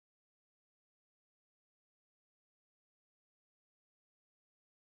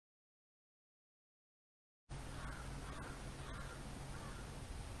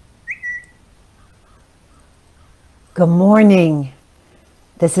Good morning.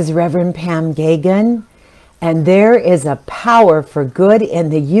 This is Reverend Pam Geagan, and there is a power for good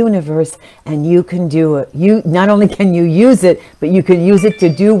in the universe, and you can do it. You not only can you use it, but you can use it to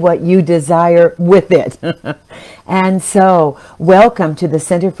do what you desire with it. And so, welcome to the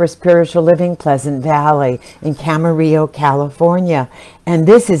Center for Spiritual Living, Pleasant Valley in Camarillo, California. And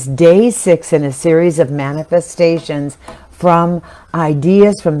this is day 6 in a series of manifestations from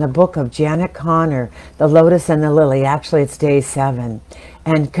ideas from the book of Janet Connor, The Lotus and the Lily. Actually, it's day 7.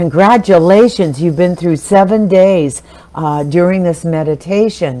 And congratulations, you've been through 7 days during this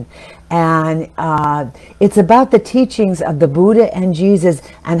meditation. And it's about the teachings of the Buddha and Jesus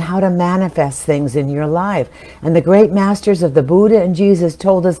and how to manifest things in your life. And the great masters of the Buddha and Jesus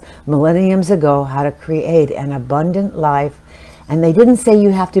told us millenniums ago how to create an abundant life. And they didn't say you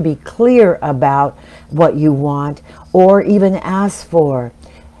have to be clear about what you want or even ask for.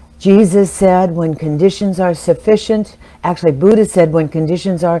 Jesus said when conditions are sufficient, actually Buddha said when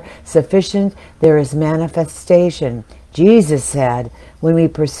conditions are sufficient, there is manifestation. Jesus said when we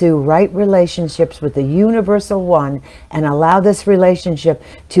pursue right relationships with the universal one and allow this relationship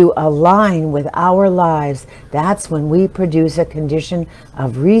to align with our lives, that's when we produce a condition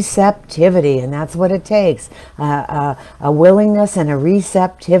of receptivity. And that's what it takes, a willingness and a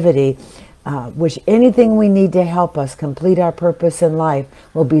receptivity, which anything we need to help us complete our purpose in life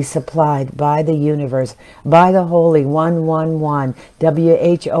will be supplied by the universe, by the Holy 111,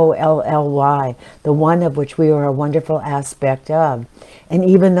 W-H-O-L-L-Y, the one of which we are a wonderful aspect of. And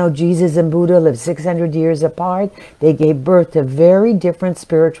even though Jesus and Buddha lived 600 years apart, they gave birth to very different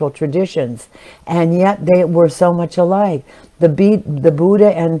spiritual traditions, and yet they were so much alike. The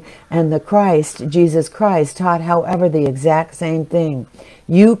Buddha and the Christ, Jesus Christ, taught, however, the exact same thing.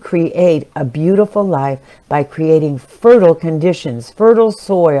 You create a beautiful life by creating fertile conditions, fertile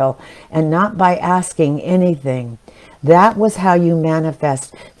soil, and not by asking anything. That was how you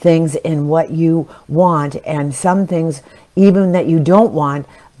manifest things in what you want, and some things even that you don't want,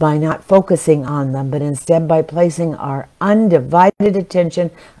 by not focusing on them, but instead by placing our undivided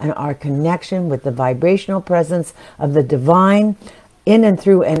attention and our connection with the vibrational presence of the divine in and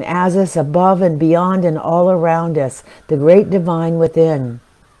through and as us, above and beyond and all around us, the great divine within.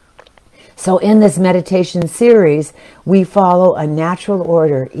 So in this meditation series, we follow a natural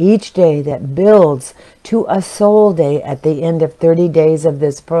order each day that builds to a soul day at the end of 30 days of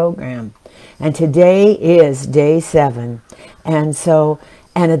this program. And today is day 7. And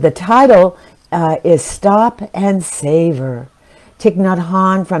the title is Stop and Savor. Thich Nhat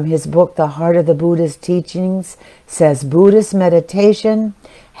Hanh, from his book, The Heart of the Buddhist Teachings, says Buddhist meditation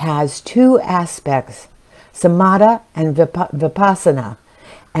has 2 aspects, samatha and vipassana.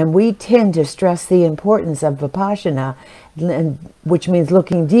 And we tend to stress the importance of vipassana, which means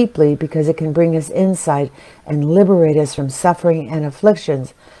looking deeply, because it can bring us insight and liberate us from suffering and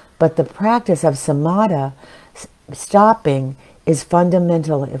afflictions. But the practice of samatha, stopping, is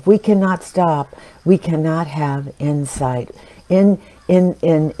fundamental. If we cannot stop, we cannot have insight. Into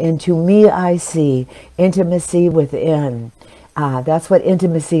me I see, intimacy within. That's what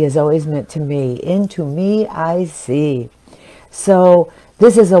intimacy has always meant to me. Into me I see. So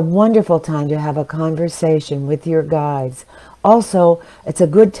this is a wonderful time to have a conversation with your guides. Also, it's a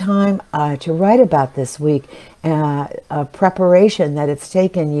good time to write about this week, a preparation that it's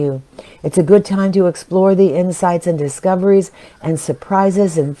taken you. It's a good time to explore the insights and discoveries and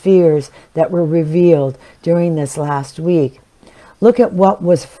surprises and fears that were revealed during this last week. Look at what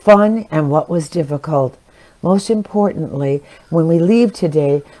was fun and what was difficult. Most importantly, when we leave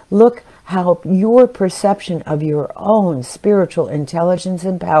today, look how your perception of your own spiritual intelligence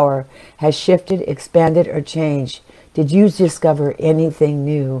and power has shifted, expanded, or changed. Did you discover anything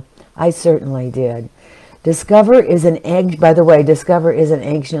new? I certainly did. Discover is an by the way, discover is an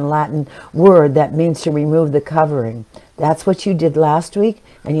ancient Latin word that means to remove the covering. That's what you did last week,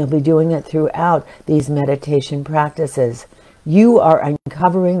 and you'll be doing it throughout these meditation practices. You are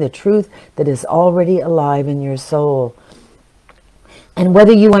uncovering the truth that is already alive in your soul. And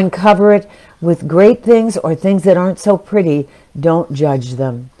whether you uncover it with great things or things that aren't so pretty, don't judge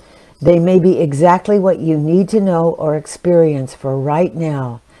them. They may be exactly what you need to know or experience for right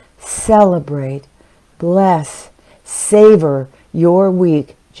now. Celebrate, bless, savor your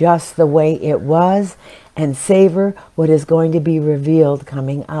week just the way it was, and savor what is going to be revealed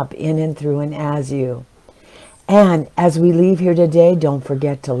coming up in and through and as you. And as we leave here today, don't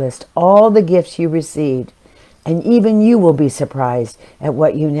forget to list all the gifts you received. And even you will be surprised at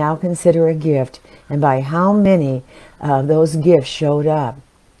what you now consider a gift and by how many of those gifts showed up.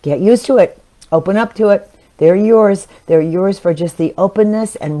 Get used to it. Open up to it. They're yours. They're yours for just the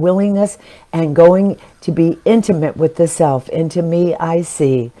openness and willingness and going to be intimate with the self. Into me I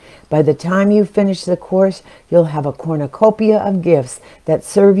see. By the time you finish the course, you'll have a cornucopia of gifts that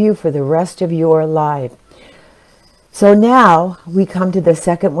serve you for the rest of your life. So now we come to the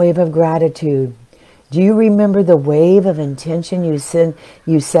second wave of gratitude. Do you remember the wave of intention you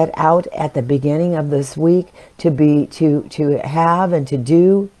set out at the beginning of this week to have and to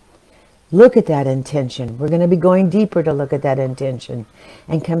do? Look at that intention. We're going to be going deeper to look at that intention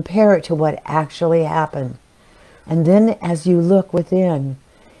and compare it to what actually happened. And then as you look within,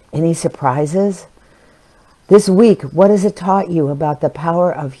 any surprises? This week, what has it taught you about the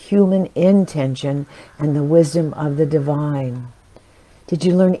power of human intention and the wisdom of the divine? Did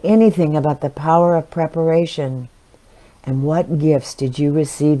you learn anything about the power of preparation? And what gifts did you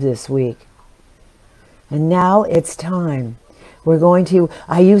receive this week? And now it's time. We're going to,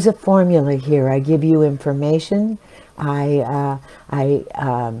 I use a formula here. I give you information. I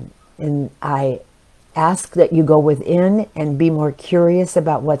ask that you go within and be more curious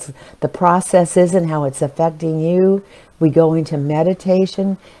about what the process is and how it's affecting you. We go into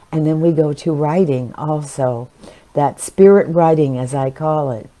meditation, and then we go to writing also. That spirit writing, as I call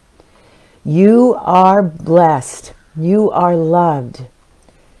it. You are blessed. You are loved.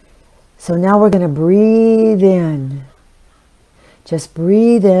 So now we're going to breathe in. Just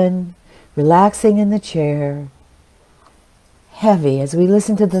breathe in, relaxing in the chair, heavy as we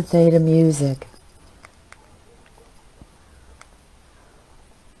listen to the theta music.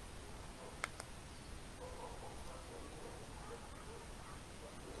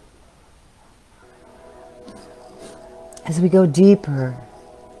 As we go deeper,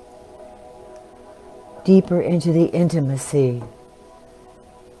 deeper into the intimacy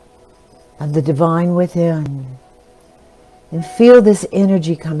of the divine within. And feel this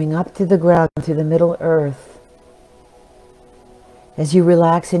energy coming up to the ground, through the middle earth. As you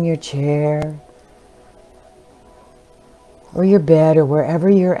relax in your chair, or your bed, or wherever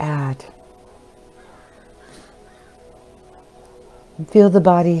you're at. And feel the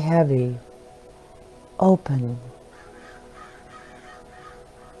body heavy, open,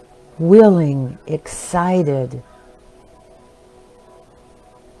 willing, excited.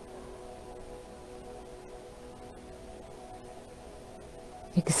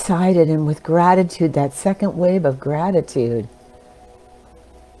 Excited and with gratitude, that second wave of gratitude.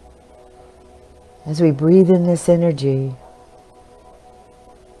 As we breathe in this energy,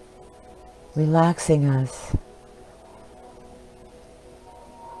 relaxing us.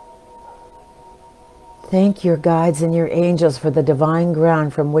 Thank your guides and your angels for the divine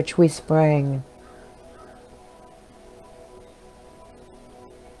ground from which we sprang.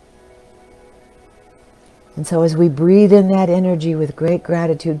 And so as we breathe in that energy with great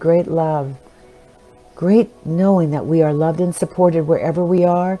gratitude, great love, great knowing that we are loved and supported wherever we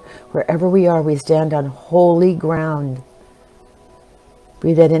are, we stand on holy ground.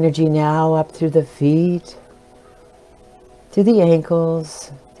 Breathe that energy now up through the feet, to the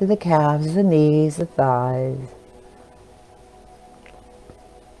ankles, to the calves, the knees, the thighs.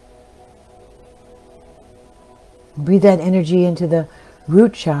 Breathe that energy into the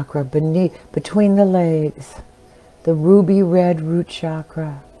root chakra between the legs, the ruby red root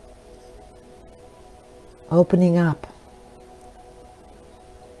chakra, opening up.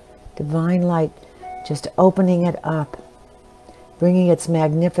 Divine light just opening it up, bringing its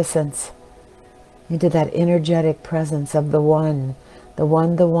magnificence into that energetic presence of the one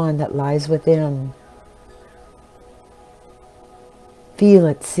that lies within. Feel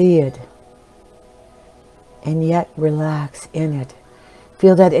it, see it, and yet relax in it.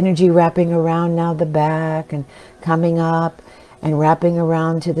 Feel that energy wrapping around now the back and coming up and wrapping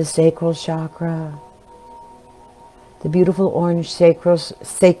around to the sacral chakra. The beautiful orange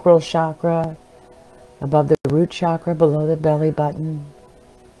sacral chakra above the root chakra, below the belly button.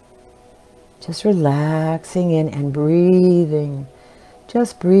 Just relaxing in and breathing.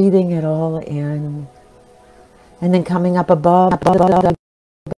 Just breathing it all in. And then coming up above,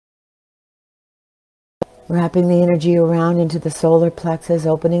 wrapping the energy around into the solar plexus,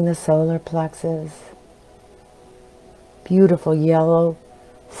 opening the solar plexus. Beautiful yellow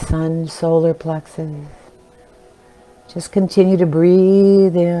sun solar plexus. Just continue to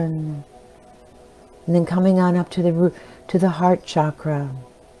breathe in. And then coming on up to the root, to the heart chakra.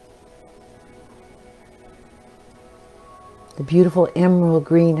 The beautiful emerald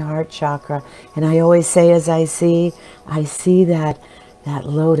green heart chakra. And I always say, as I see that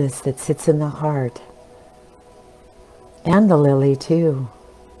lotus that sits in the heart. And the lily too.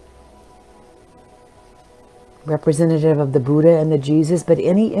 Representative of the Buddha and the Jesus, but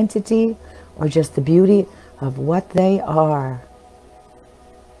any entity or just the beauty of what they are.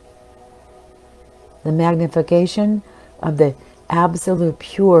 The magnification of the absolute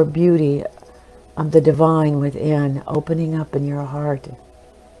pure beauty of the divine within, opening up in your heart.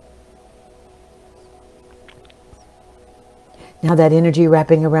 Now that energy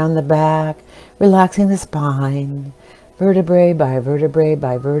wrapping around the back, relaxing the spine, vertebrae by vertebrae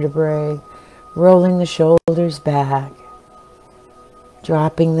by vertebrae, rolling the shoulders back,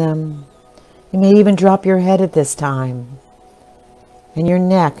 dropping them. You may even drop your head at this time, and your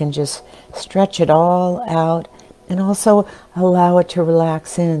neck, and just stretch it all out, and also allow it to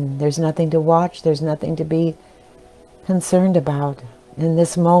relax in. There's nothing to watch, there's nothing to be concerned about in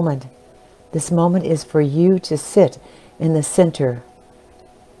this moment. This moment is for you to sit in the center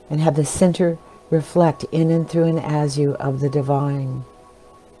and have the center reflect in and through and as you of the divine.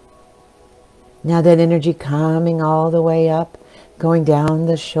 Now that energy coming all the way up, going down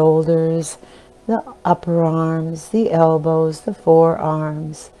the shoulders, the upper arms, the elbows, the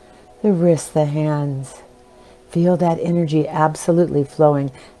forearms, the wrists, the hands. Feel that energy absolutely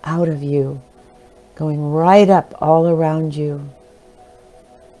flowing out of you, going right up all around you.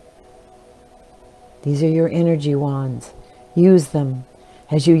 These are your energy wands. Use them.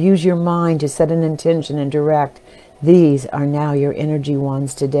 As you use your mind to set an intention and direct, these are now your energy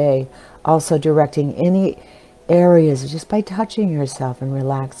wands today. Also directing any areas just by touching yourself and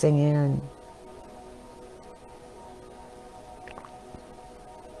relaxing in.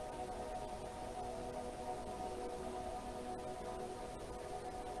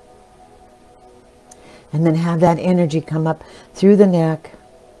 And then have that energy come up through the neck,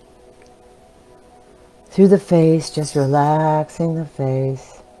 through the face, just relaxing the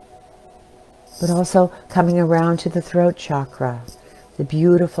face. But also coming around to the throat chakra, the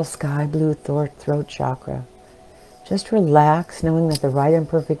beautiful sky blue throat chakra. Just relax, knowing that the right and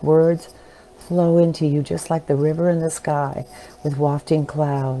perfect words flow into you just like the river in the sky with wafting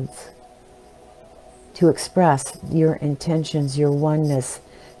clouds. To express your intentions, your oneness,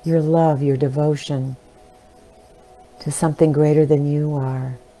 your love, your devotion to something greater than you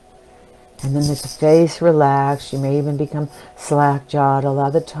are. And then let the face relax. You may even become slack-jawed.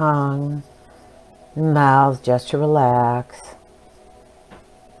 Allow the tongue and mouth just to relax.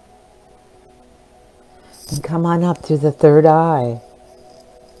 And come on up through the third eye.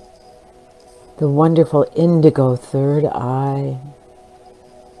 The wonderful indigo third eye.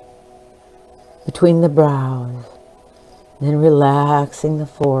 Between the brows. Then relaxing the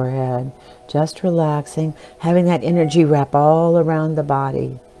forehead. Just relaxing. Having that energy wrap all around the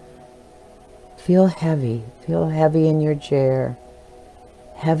body. Feel heavy. Feel heavy in your chair.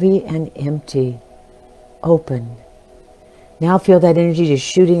 Heavy and empty. Open. Now feel that energy just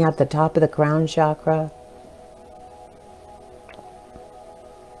shooting out the top of the crown chakra.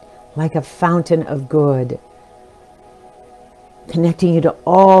 Like a fountain of good. Connecting you to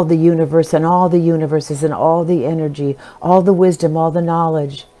all the universe and all the universes and all the energy, all the wisdom, all the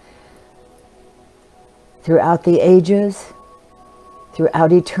knowledge. Throughout the ages,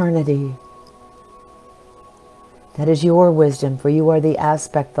 throughout eternity. That is your wisdom, for you are the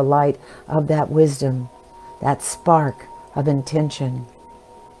aspect, the light of that wisdom, that spark of intention.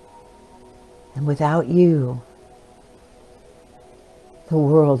 And without you, the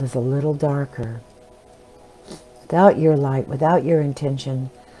world is a little darker. Without your light, without your intention,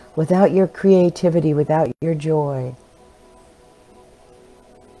 without your creativity, without your joy,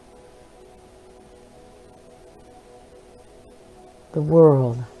 the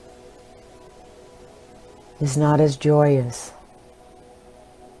world is not as joyous.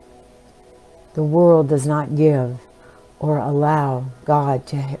 The world does not give or allow God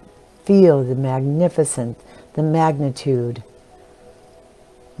to feel the magnificent, the magnitude,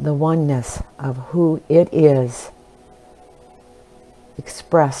 the oneness of who it is,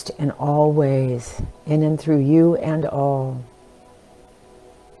 expressed in all ways, in and through you and all.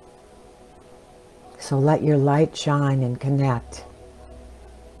 So let your light shine and connect.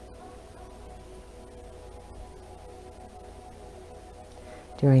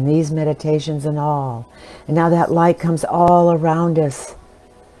 During these meditations and all. And now that light comes all around us,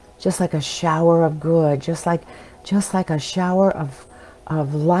 just like a shower of good, just like a shower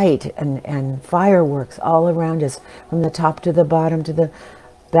of light and fireworks all around us, from the top to the bottom, to the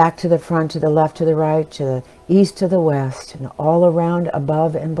back to the front, to the left to the right, to the east to the west, and all around,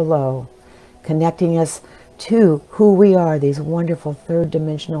 above and below, connecting us to who we are, these wonderful third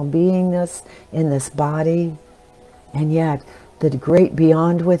dimensional beingness in this body, and yet the great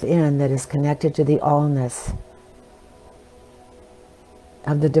beyond within that is connected to the allness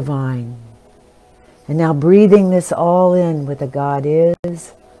of the divine. And now breathing this all in with the God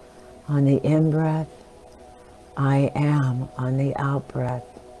is on the in-breath I am on the out-breath.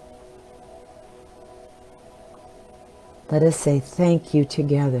 Let us say thank you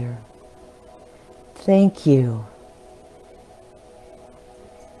together. Thank you.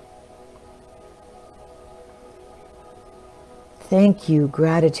 Thank you.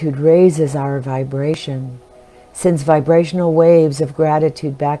 Gratitude raises our vibration, sends vibrational waves of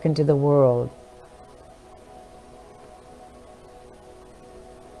gratitude back into the world.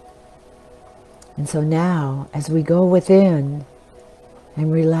 And so now, as we go within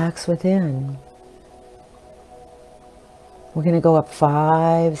and relax within, we're going to go up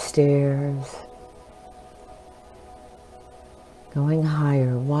 5 stairs, going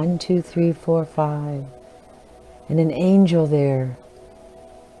higher, 1, 2, 3, 4, 5. And an angel there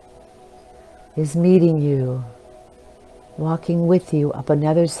is meeting you, walking with you up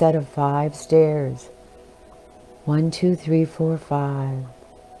another set of 5 stairs. 1, 2, 3, 4, 5.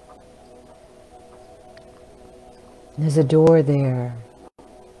 There's a door there.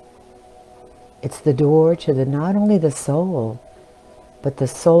 It's the door to not only the soul, but the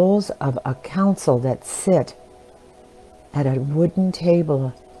souls of a council that sit at a wooden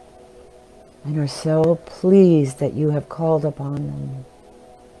table and are so pleased that you have called upon them.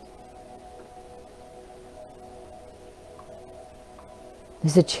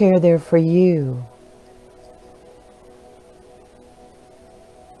 There's a chair there for you.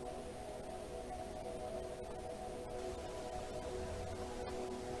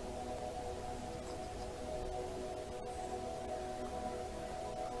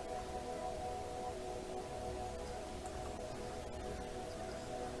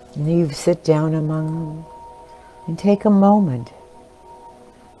 And you sit down among them and take a moment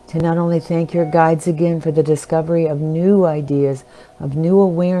to not only thank your guides again for the discovery of new ideas, of new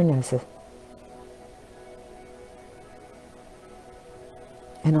awareness,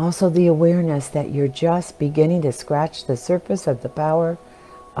 and also the awareness that you're just beginning to scratch the surface of the power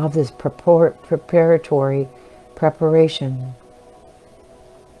of this preparation.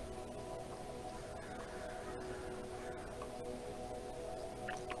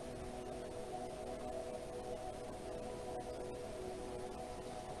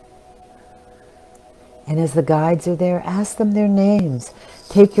 And as the guides are there, ask them their names.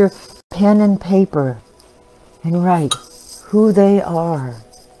 Take your pen and paper and write who they are.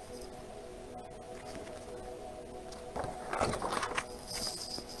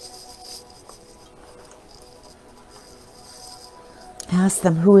 Ask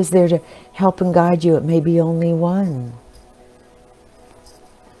them who is there to help and guide you. It may be only one.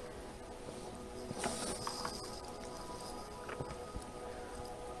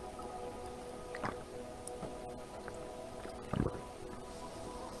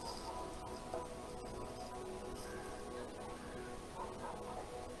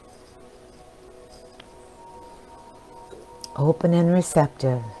 Open and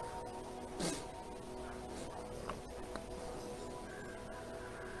receptive.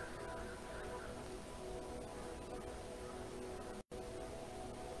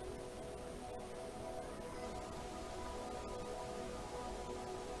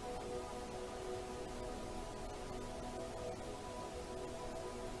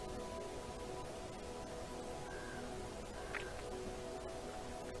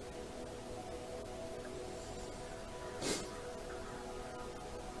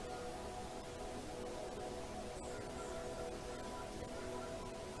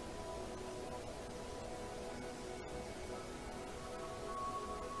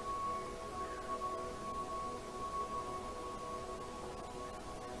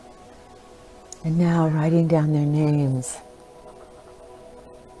 And now writing down their names.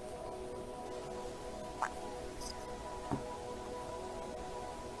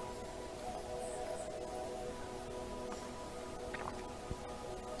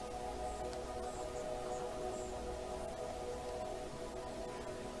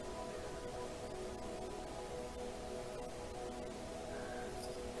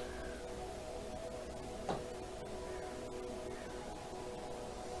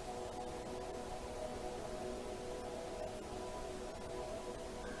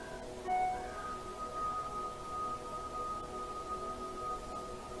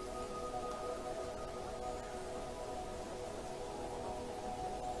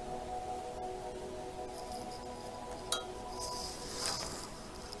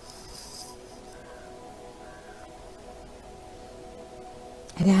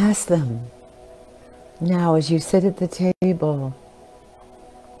 And ask them, now as you sit at the table,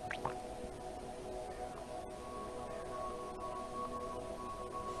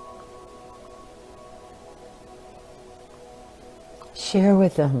 share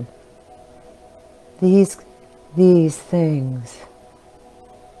with them these these things.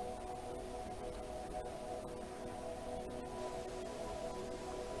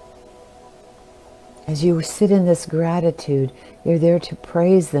 As you sit in this gratitude, you're there to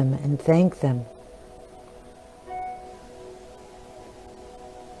praise them and thank them.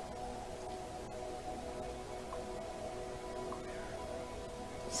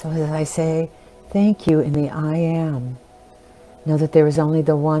 So as I say, thank you in the I am, know that there is only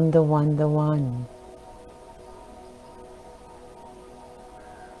the one, the one, the one.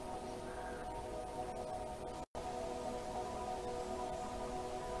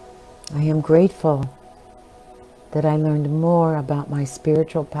 I am grateful that I learned more about my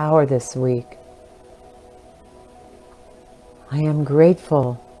spiritual power this week. I am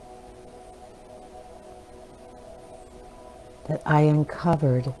grateful that I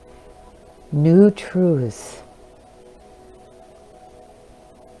uncovered new truths.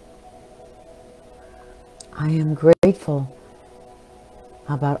 I am grateful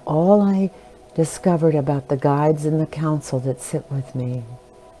about all I discovered about the guides and the council that sit with me,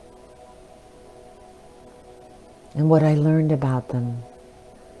 and what I learned about them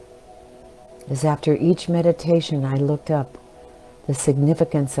is after each meditation I looked up the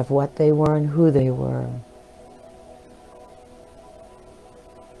significance of what they were and who they were.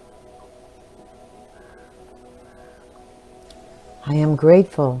 I am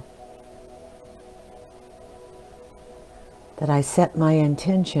grateful that I set my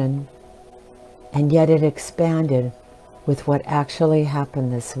intention and yet it expanded with what actually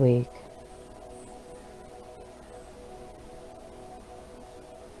happened this week.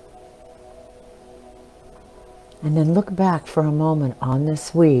 And then look back for a moment on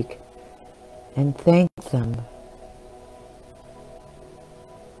this week and thank them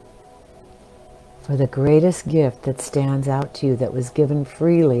for the greatest gift that stands out to you, that was given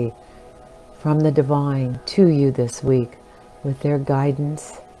freely from the divine to you this week, with their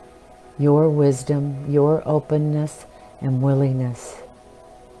guidance, your wisdom, your openness and willingness.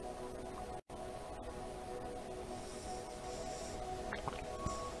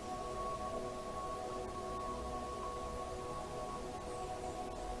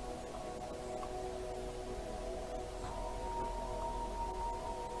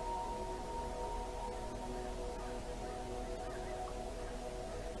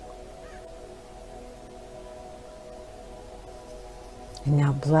 And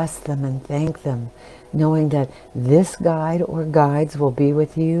now bless them and thank them, knowing that this guide or guides will be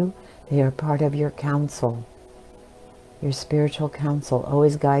with you. They are part of your counsel, your spiritual counsel,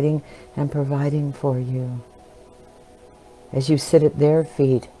 always guiding and providing for you. As you sit at their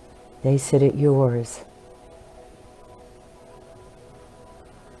feet, they sit at yours.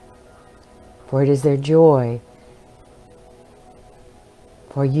 For it is their joy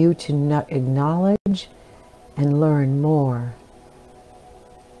for you to acknowledge and learn more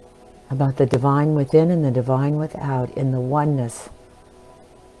about the divine within and the divine without in the oneness.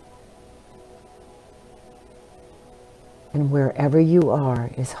 And wherever you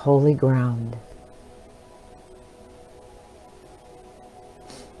are is holy ground.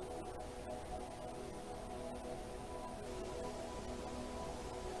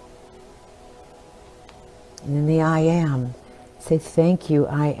 And in the I am, say thank you,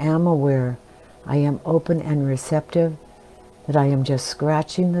 I am aware, I am open and receptive, that I am just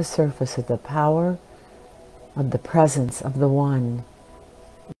scratching the surface of the power of the presence of the One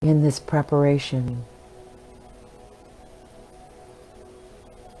in this preparation.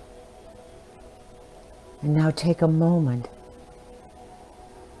 And now take a moment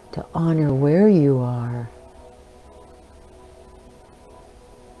to honor where you are.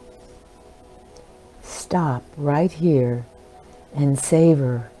 Stop right here and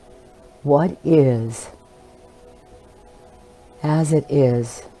savor what is as it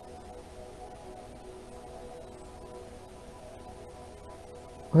is.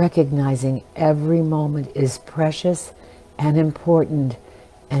 Recognizing every moment is precious and important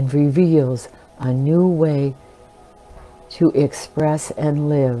and reveals a new way to express and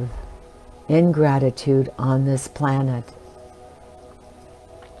live in gratitude on this planet.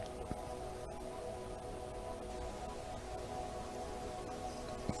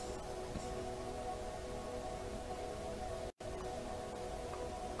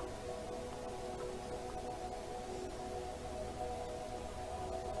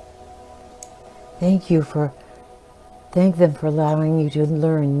 Thank them for allowing you to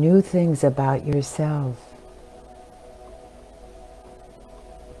learn new things about yourself,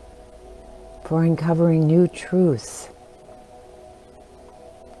 for uncovering new truths,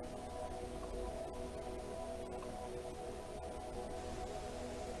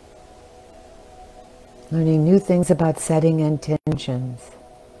 Learning new things about setting intentions.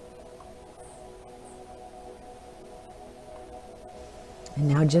 And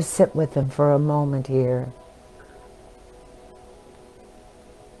now just sit with them for a moment here.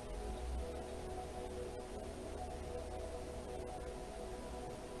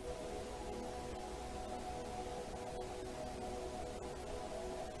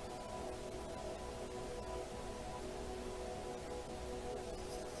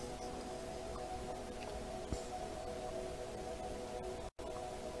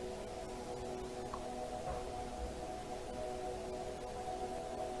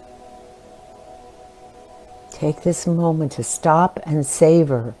 Take this moment to stop and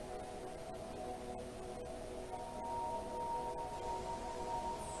savor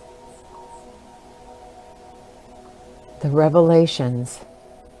the revelations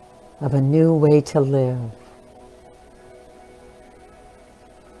of a new way to live.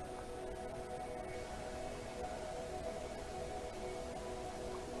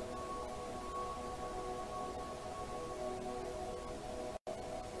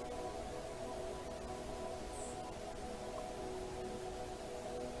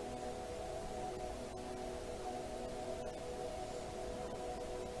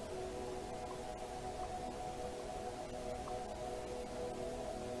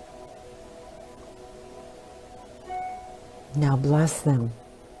 Now bless them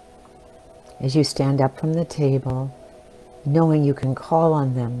as you stand up from the table, knowing you can call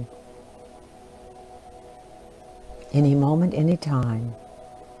on them any moment, any time.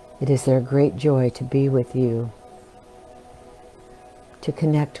 It is their great joy to be with you, to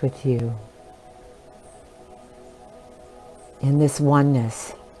connect with you in this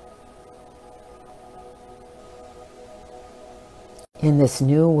oneness, in this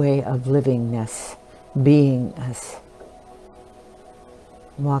new way of livingness, beingness.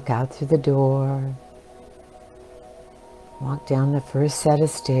 Walk out through the door, walk down the first set of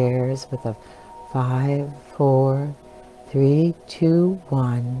stairs with a 5, 4, 3, 2,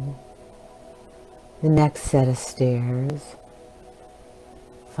 1. The next set of stairs,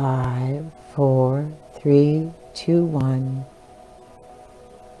 5, 4, 3, 2, 1.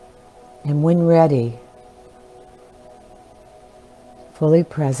 And when ready, fully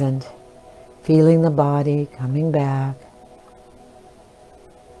present, feeling the body coming back,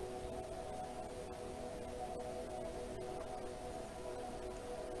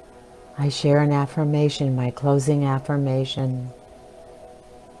 I share an affirmation, my closing affirmation.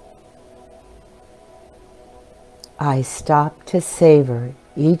 I stop to savor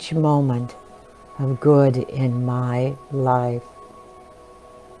each moment of good in my life.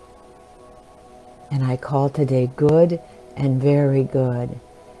 And I call today good and very good,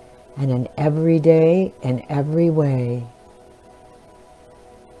 and in every day and every way.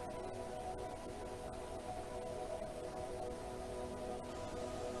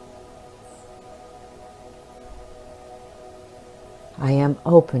 I am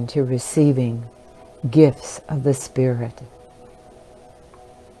open to receiving gifts of the Spirit.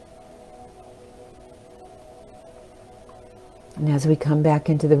 And as we come back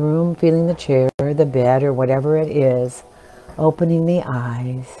into the room, feeling the chair or the bed or whatever it is, opening the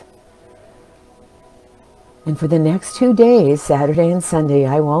eyes. And for the next 2 days, Saturday and Sunday,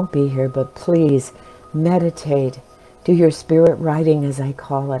 I won't be here, but please meditate. Do your spirit writing, as I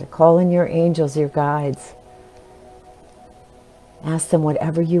call it. Call in your angels, your guides. Ask them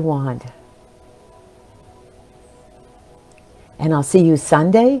whatever you want. And I'll see you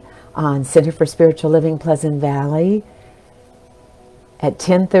Sunday on Center for Spiritual Living, Pleasant Valley at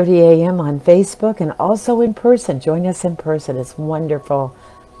 10:30 a.m. on Facebook, and also in person. Join us in person. It's wonderful.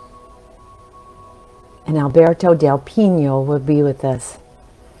 And Alberto Del Pino will be with us.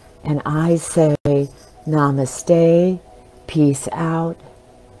 And I say, Namaste, peace out.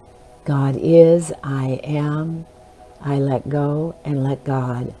 God is, I am. I let go and let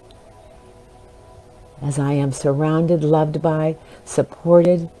God. As I am surrounded, loved by,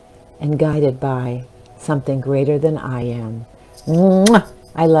 supported, and guided by something greater than I am. Mwah!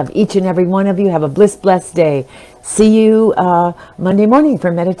 I love each and every one of you. Have a blessed day. See you Monday morning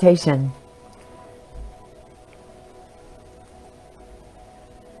for meditation.